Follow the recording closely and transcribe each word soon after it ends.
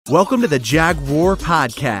Welcome to the Jaguar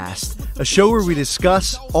Podcast, a show where we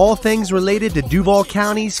discuss all things related to Duval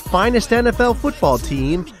County's finest NFL football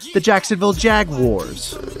team, the Jacksonville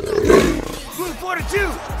Jaguars. 42,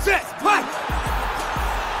 set, play!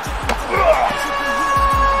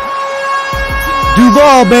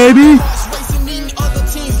 Duval, baby!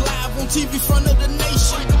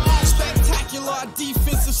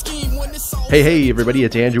 Hey, everybody,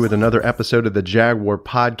 it's Andrew with another episode of the Jaguar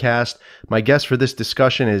Podcast. My guest for this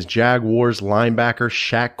discussion is Jaguars linebacker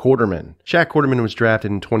SHAQ QUARTERMAN. SHAQ QUARTERMAN was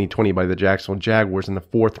drafted in 2020 by the Jacksonville Jaguars in the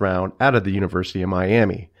 4th round out of the University of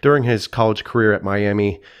Miami. During his college career at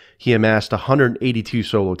Miami, he amassed 182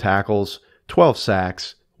 solo tackles, 12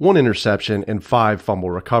 sacks, 1 interception, and 5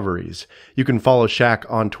 fumble recoveries. You can follow SHAQ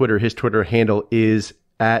on Twitter. His Twitter handle is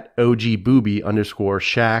at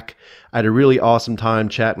OGBooby_SHAQ. I had a really awesome time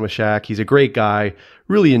chatting with SHAQ. He's a great guy.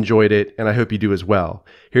 Really enjoyed it, and I hope you do as well.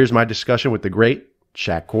 Here's my discussion with the great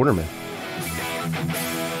SHAQ QUARTERMAN.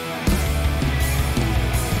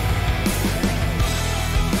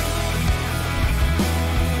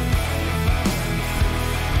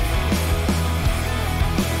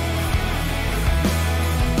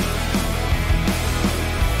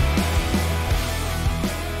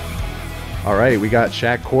 All right, we got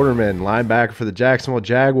SHAQ QUARTERMAN, linebacker for the Jacksonville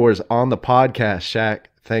Jaguars, on the podcast. SHAQ,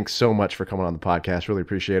 thanks so much for coming on the podcast. Really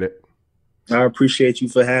appreciate it. I appreciate you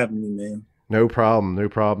for having me, man. No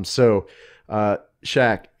problem. So,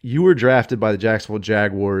 SHAQ, you were drafted by the Jacksonville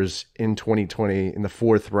Jaguars in 2020 in the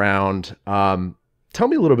 4th round. Tell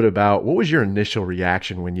me a little bit about what was your initial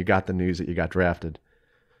reaction when you got the news that you got drafted?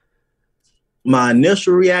 My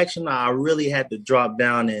initial reaction, I really had to drop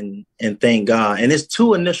down and thank God. And it's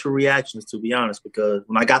 2 initial reactions, to be honest, because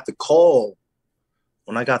when I got the call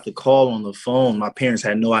on the phone, my parents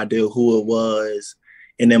had no idea who it was.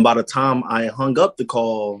 And then by the time I hung up the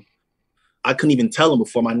call, I couldn't even tell them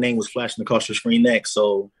before my name was flashing across the screen next.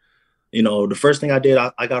 So, the first thing I did,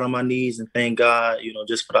 I got on my knees and thank God,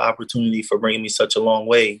 just for the opportunity for bringing me such a long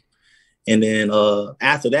way. And then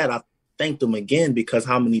after that, I thank them again, because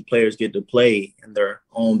how many players get to play in their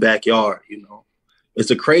own backyard?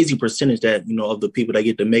 It's a crazy percentage that of the people that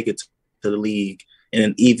get to make it to the league,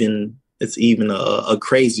 and it's even a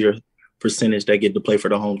crazier percentage that get to play for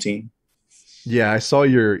the home team. Yeah, I saw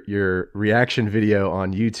your reaction video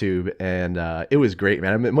on YouTube, and it was great,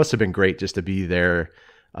 man. I mean, it must have been great just to be there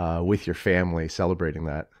with your family celebrating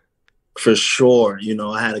that. For sure.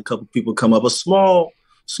 I had a couple people come up, a small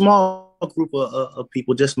group of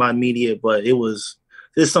people, just my immediate, but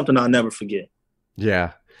it's something I'll never forget.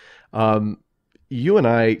 Yeah. You and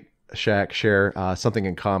I, SHAQ, share something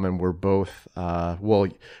in common. We're both,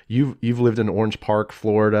 you've lived in Orange Park,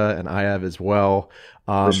 Florida, and I have as well.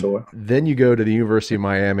 For sure. Then you go to the University of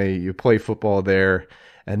Miami, you play football there,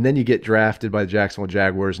 and then you get drafted by the Jacksonville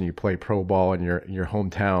Jaguars and you play pro ball in your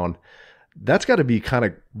hometown. That's got to be kind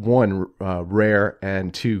of, 1, rare,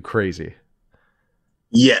 and 2, crazy.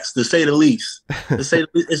 Yes, to say the least.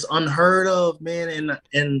 It's unheard of, man.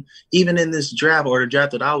 And even in this draft, or the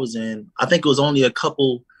draft that I was in, I think it was only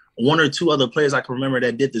 1 or 2 other players I can remember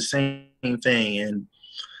that did the same thing. And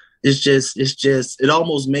it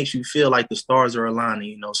almost makes you feel like the stars are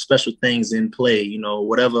aligning, special things in play,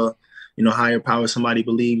 whatever, higher power somebody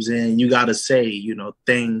believes in, you got to say,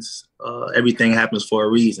 things, everything happens for a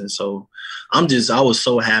reason. So I was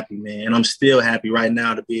so happy, man. And I'm still happy right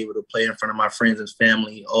now to be able to play in front of my friends and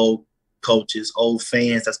family, old coaches, old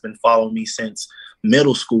fans that's been following me since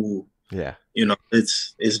middle school. Yeah.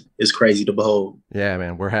 It's crazy to behold. Yeah,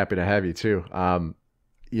 man. We're happy to have you too.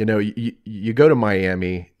 You go to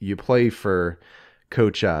Miami, you play for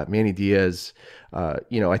Coach Manny Diaz.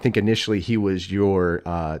 I think initially he was your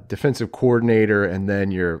defensive coordinator, and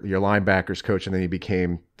then your linebackers coach, and then he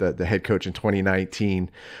became the head coach in 2019.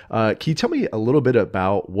 Can you tell me a little bit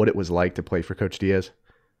about what it was like to play for Coach Diaz?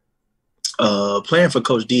 Playing for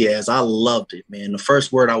Coach Diaz, I loved it, man. The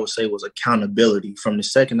first word I would say was accountability. From the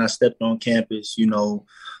second I stepped on campus,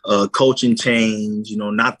 coaching change,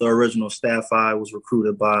 not the original staff I was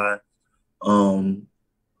recruited by.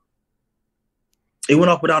 It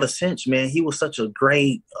went off without a cinch, man. He was such a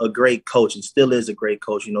great coach, and still is a great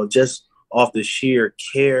coach, just off the sheer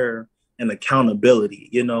care and accountability,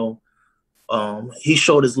 He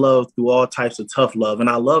showed his love through all types of tough love, and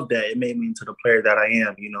I love that. It made me into the player that I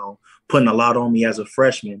am, putting a lot on me as a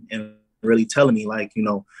freshman and really telling me, like,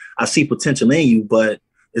 I see potential in you, but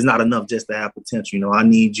it's not enough just to have potential. I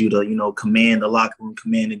need you to, command the locker room,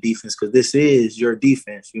 command the defense, because this is your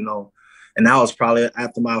defense, And that was probably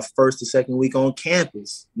after my first or second week on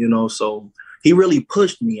campus, so he really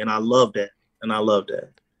pushed me, and I love that.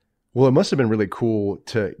 Well, it must have been really cool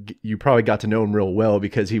you probably got to know him real well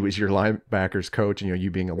because he was your linebackers coach and,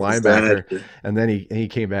 you being a linebacker, Exactly. and then he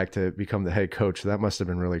came back to become the head coach. So that must have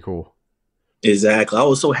been really cool. Exactly. I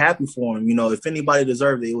was so happy for him. If anybody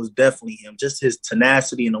deserved it, it was definitely him. Just his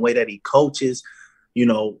tenacity and the way that he coaches.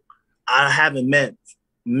 I haven't met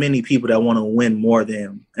many people that want to win more than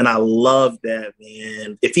him. And I love that,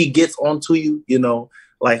 man. If he gets onto you,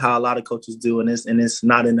 like how a lot of coaches do, and it's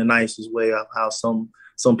not in the nicest way of how some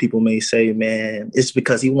people may say, man, it's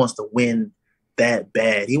because he wants to win that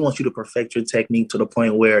bad. He wants you to perfect your technique to the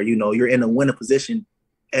point where, you're in a winning position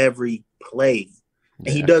every play. And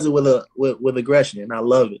he does it with aggression, and I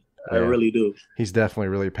love it. I really do. He's definitely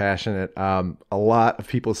really passionate. A lot of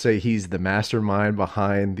people say he's the mastermind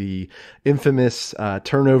behind the infamous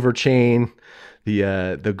turnover chain,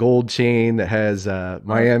 the gold chain that has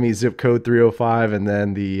Miami zip code 305, and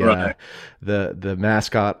then the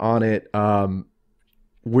mascot on it.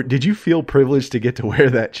 Did you feel privileged to get to wear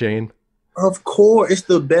that chain? Of course, it's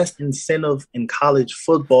the best incentive in college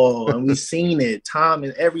football, and we've seen it time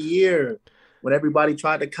and every year. When everybody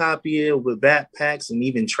tried to copy it with backpacks and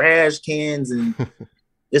even trash cans, and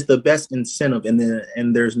it's the best incentive.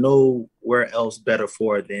 And there's nowhere else better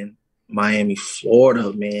for it than Miami,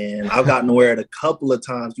 Florida, man. I've gotten to wear it a couple of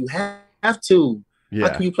times. You have to. Yeah.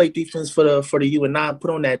 How can you play defense for the U and not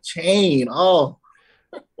put on that chain? Oh.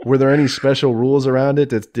 Were there any special rules around it?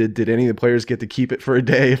 Did any of the players get to keep it for a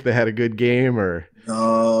day if they had a good game? Or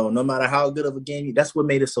no matter how good of a game, that's what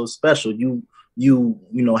made it so special. You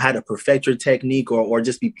had to perfect your technique or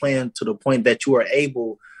just be playing to the point that you are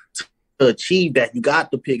able to achieve that. You got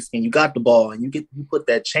the pigskin, you got the ball, and you put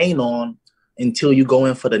that chain on until you go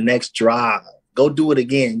in for the next drive. Go do it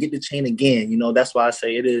again, get the chain again. That's why I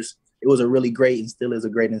say it was a really great and still is a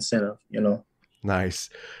great incentive, Nice.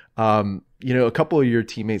 A couple of your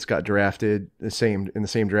teammates got drafted in the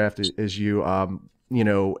same draft as you.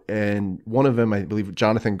 And one of them, I believe,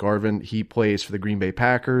 Jonathan Garvin, he plays for the Green Bay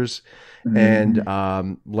Packers. Mm-hmm.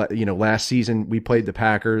 And, last season we played the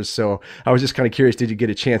Packers. So I was just kind of curious, did you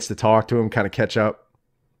get a chance to talk to him, kind of catch up?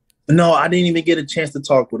 No, I didn't even get a chance to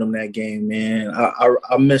talk with him that game, man.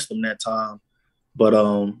 I missed him that time. But,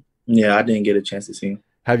 I didn't get a chance to see him.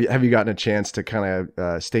 Have you gotten a chance to kind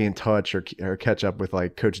of stay in touch or catch up with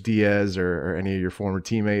like Coach Diaz or any of your former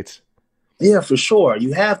teammates? Yeah, for sure.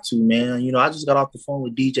 You have to, man. I just got off the phone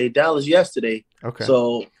with DJ Dallas yesterday. Okay.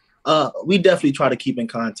 So we definitely try to keep in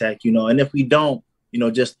contact, and if we don't,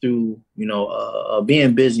 just through,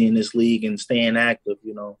 being busy in this league and staying active,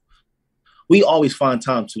 we always find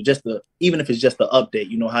time to even if it's just the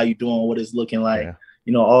update, how you doing, what it's looking like,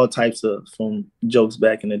 all types of from jokes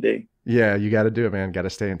back in the day. Yeah, you got to do it, man. Got to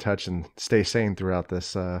stay in touch and stay sane throughout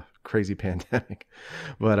this crazy pandemic.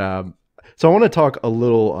 But so I want to talk a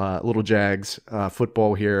little Jags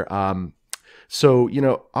football here. So,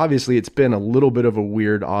 obviously it's been a little bit of a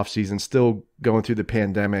weird offseason, still going through the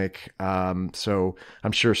pandemic. So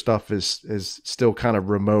I'm sure stuff is still kind of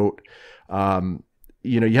remote.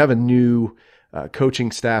 You have a new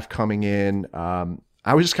coaching staff coming in.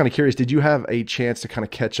 I was just kind of curious, did you have a chance to kind of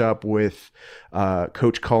catch up with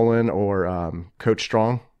Coach Cullen or Coach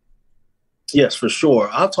Strong? Yes, for sure.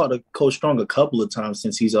 I've talked to Coach Strong a couple of times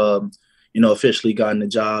since he's officially gotten the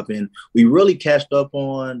job, and we really catched up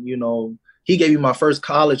on, he gave me my first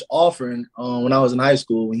college offering when I was in high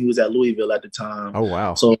school when he was at Louisville at the time. Oh,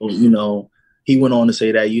 wow. So, he went on to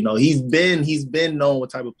say that, he's been known what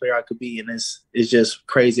type of player I could be. And it's just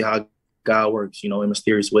crazy how God works, in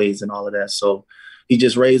mysterious ways and all of that. So he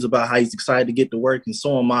just raised about how he's excited to get to work, and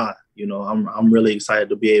so am I. I'm really excited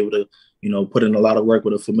to be able to, put in a lot of work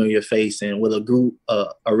with a familiar face and with a group, a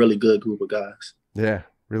really good group of guys. Yeah,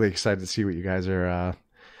 really excited to see what you guys are,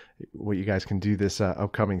 what you guys can do this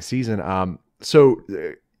upcoming season. So,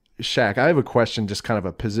 Shaq, I have a question, just kind of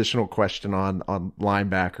a positional question on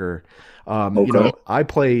linebacker. Okay. I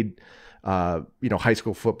played, high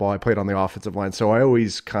school football. I played on the offensive line. So I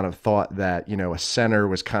always kind of thought that, a center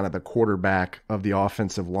was kind of the quarterback of the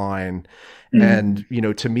offensive line. Mm-hmm.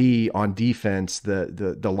 And, to me on defense,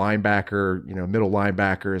 the linebacker, middle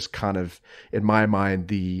linebacker is kind of, in my mind,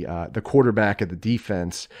 the quarterback of the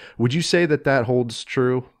defense. Would you say that holds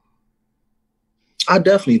true? I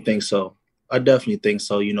definitely think so.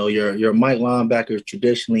 Your Mike linebacker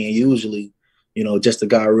traditionally and usually, just a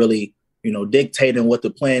guy really, dictating what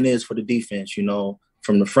the plan is for the defense,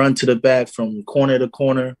 from the front to the back, from corner to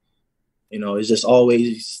corner. It's just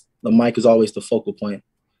always, the Mike is always the focal point.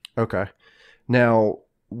 Okay. Now,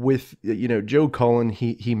 with, Joe Cullen,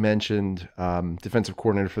 he mentioned, defensive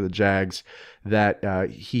coordinator for the Jags, that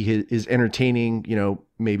he is entertaining,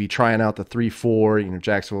 maybe trying out the 3-4.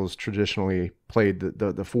 Jacksonville's traditionally played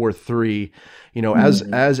the 4-3.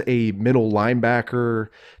 As a middle linebacker,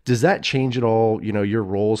 does that change at all, your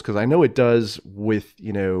roles? Because I know it does with,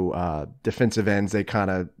 defensive ends. They kind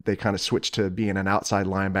of switch to being an outside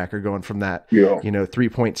linebacker, going from that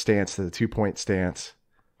 3-point stance to the 2-point stance.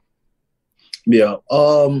 Yeah.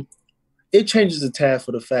 It changes the tad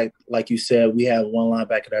for the fact, like you said, we have one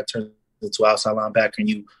linebacker that turns into outside linebacker, and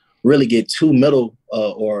you really get two middle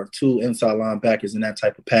or two inside linebackers in that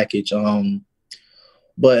type of package.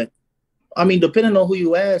 But I mean, depending on who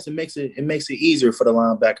you ask, it makes it easier for the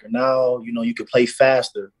linebacker. Now, you can play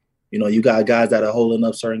faster. You got guys that are holding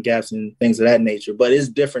up certain gaps and things of that nature. But it's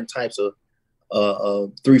different types of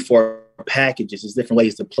 3-4 packages. It's different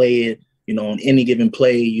ways to play it. On any given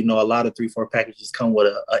play, a lot of 3-4 packages come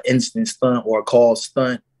with an instant stunt or a call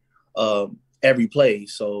stunt every play.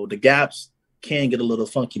 So the gaps can get a little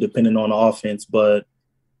funky depending on the offense. But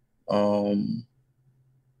no,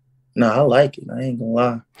 I like it. I ain't gonna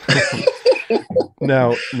lie.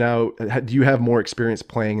 Now, do you have more experience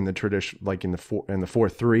playing in the tradition, like in the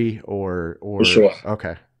 4-3 or? For sure.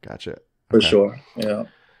 Okay, gotcha. For sure, yeah.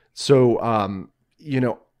 So,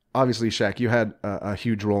 obviously, SHAQ, you had a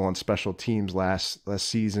huge role on special teams last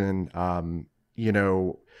season.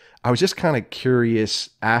 I was just kind of curious,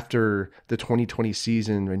 after the 2020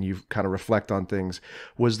 season, when you kind of reflect on things,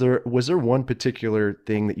 was there one particular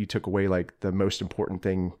thing that you took away, like the most important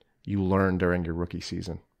thing you learned during your rookie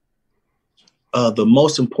season? The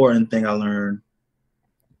most important thing I learned,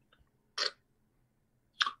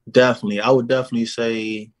 I would definitely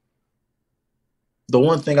say, the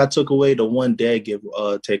one thing I took away, the one dead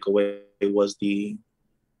takeaway was you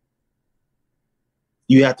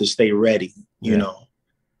have to stay ready.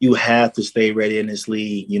 You have to stay ready in this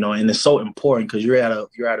league. And it's so important because you're at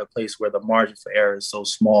a place where the margin for error is so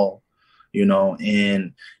small.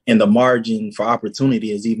 And the margin for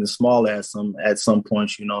opportunity is even smaller at some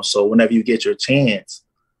points. So whenever you get your chance,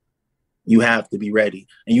 you have to be ready.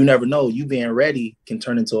 And you never know, you being ready can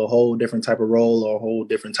turn into a whole different type of role or a whole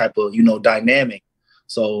different type of dynamic.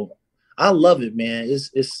 So I love it, man.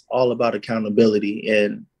 It's all about accountability.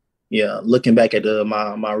 And yeah, looking back at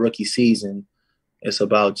my rookie season, it's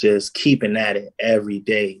about just keeping at it every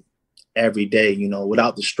day,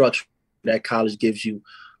 without the structure that college gives you,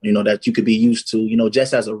 that you could be used to.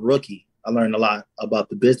 Just as a rookie, I learned a lot about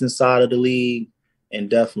the business side of the league and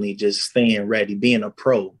definitely just staying ready, being a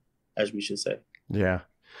pro, as we should say. Yeah.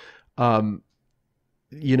 On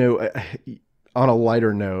a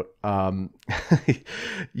lighter note,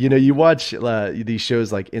 you watch these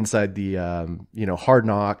shows like Inside the, Hard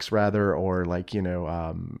Knocks rather, or like,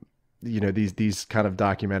 these kind of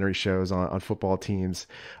documentary shows on football teams.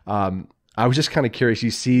 I was just kind of curious. You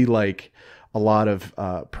see like a lot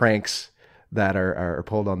of pranks that are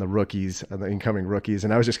pulled on the rookies and the incoming rookies.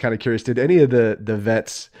 And I was just kind of curious, did any of the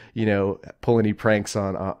vets, pull any pranks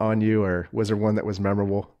on you, or was there one that was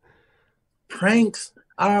memorable? Pranks?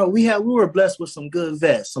 We were blessed with some good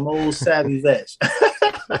vets, some old savvy vets.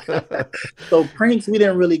 So pranks, we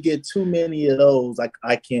didn't really get too many of those. Like,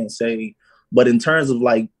 I can't say, but in terms of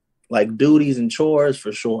like duties and chores,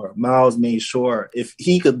 for sure, Miles made sure if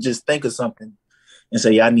he could just think of something and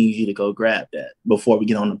say, I need you to go grab that before we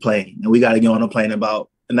get on the plane. And we got to get on the plane in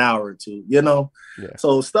about an hour or two, Yeah.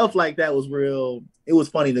 So stuff like that was real. It was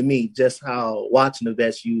funny to me just how watching the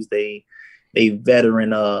vets use a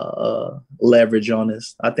veteran leverage on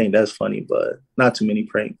us. I think that's funny, but not too many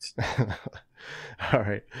pranks. All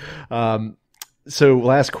right. So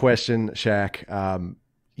last question, SHAQ.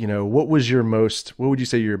 What would you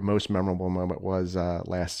say your most memorable moment was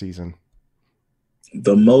last season?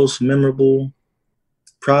 The most memorable,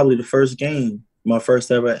 probably the first game, my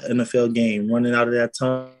first ever NFL game, running out of that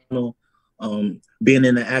tunnel, being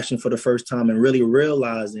in the action for the first time and really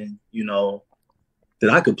realizing, that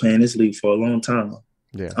I could play in this league for a long time.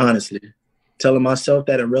 Yeah. Honestly. Telling myself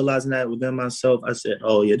that and realizing that within myself, I said,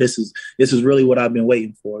 oh yeah, this is really what I've been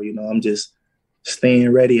waiting for. I'm just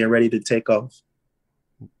staying ready and ready to take off.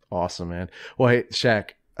 Awesome, man. Well, hey,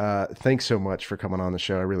 SHAQ, thanks so much for coming on the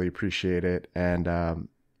show. I really appreciate it. And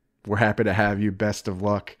we're happy to have you. Best of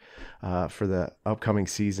luck for the upcoming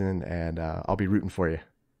season. And I'll be rooting for you.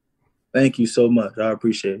 Thank you so much. I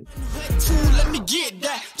appreciate it. Let me get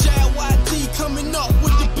that. JYD coming up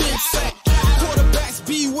with the big sack. Quarterbacks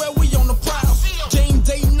beware, we on the prowl. Game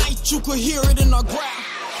day night, you could hear it in our growl.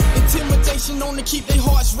 Intimidation on to keep their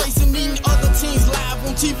hearts racing. Eating other teams live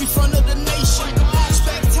on TV front of the nation.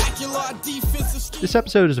 Spectacular defensive. This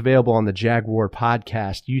episode is available on the Jaguar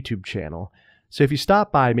Podcast YouTube channel, so if you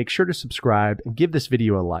stop by, make sure to subscribe and give this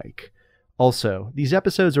video a like. Also, these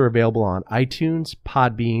episodes are available on iTunes,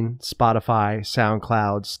 Podbean, Spotify,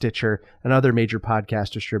 SoundCloud, Stitcher, and other major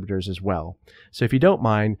podcast distributors as well. So if you don't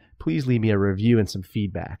mind, please leave me a review and some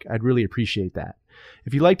feedback. I'd really appreciate that.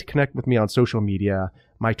 If you'd like to connect with me on social media,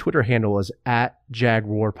 my Twitter handle is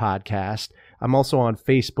 @JagwarPodcast. I'm also on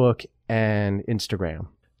Facebook and Instagram.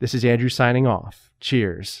 This is Andrew signing off.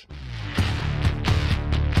 Cheers.